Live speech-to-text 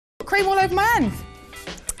cream all over my hands.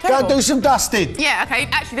 Go and do some dusting. Yeah, okay.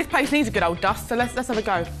 Actually, this place needs a good old dust, so let's have a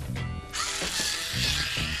go.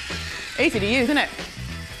 Easy to use, isn't it?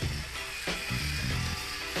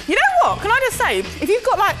 You know what? Can I just say, if you've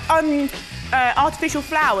got like artificial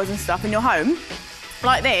flowers and stuff in your home,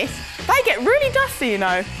 like this, they get really dusty, you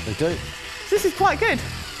know. They do. So this is quite good.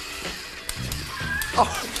 Oh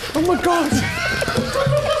my God!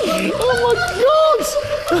 Oh my God!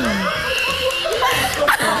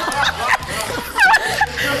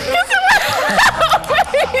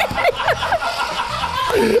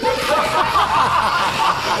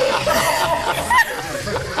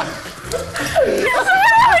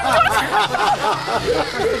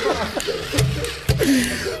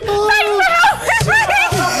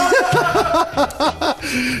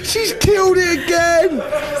 She's killed it again!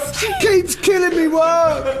 She keeps killing me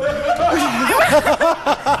work!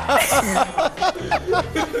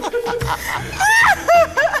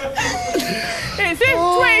 It's this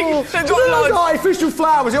twig that got those artificial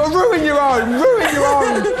flowers, it'll ruin your own,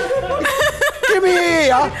 Give me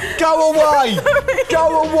here, go away,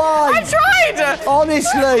 go away. I tried!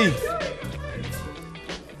 Honestly.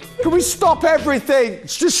 Can we stop everything?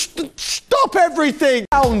 Just stop everything.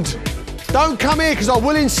 Don't come here, because I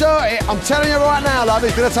will insert it. I'm telling you right now, love,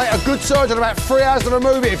 it's going to take a good surgeon about 3 hours to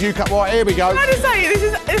remove it if you cut. Right, here we go. Can I just say,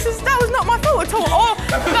 that was not my fault at all.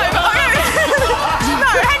 No,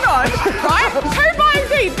 hang on, right? Who buys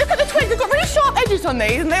these? Look at the twigs, they've got really sharp edges on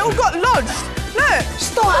these, and they all got lodged. Look.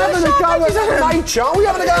 Start having a go at nature. What are we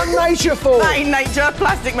having a go at nature for? That ain't nature,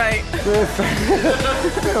 plastic, mate.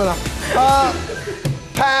 Fair enough.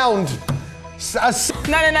 Pound. No,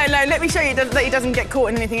 let me show you that he doesn't get caught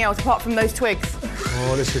in anything else apart from those twigs.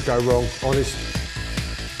 Oh, this could go wrong, honest.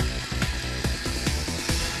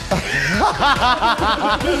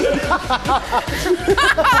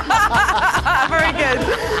 Very good.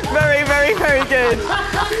 Very good.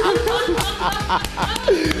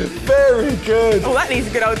 Very good. Oh, that needs a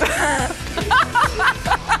good old...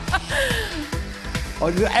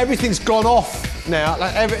 Everything's gone off now.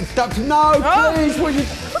 Like, please, will you...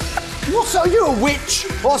 Are you a witch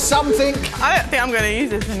or something? I don't think I'm going to use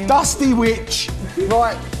this anymore. Dusty witch.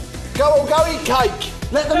 Right, go eat cake.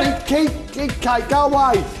 Let them eat cake. Go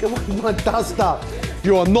away. Go away with my duster.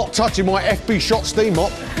 You are not touching my FB shot steam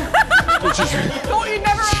mop. Which is... Thought you'd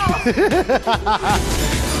never ask.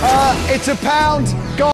 It's £1.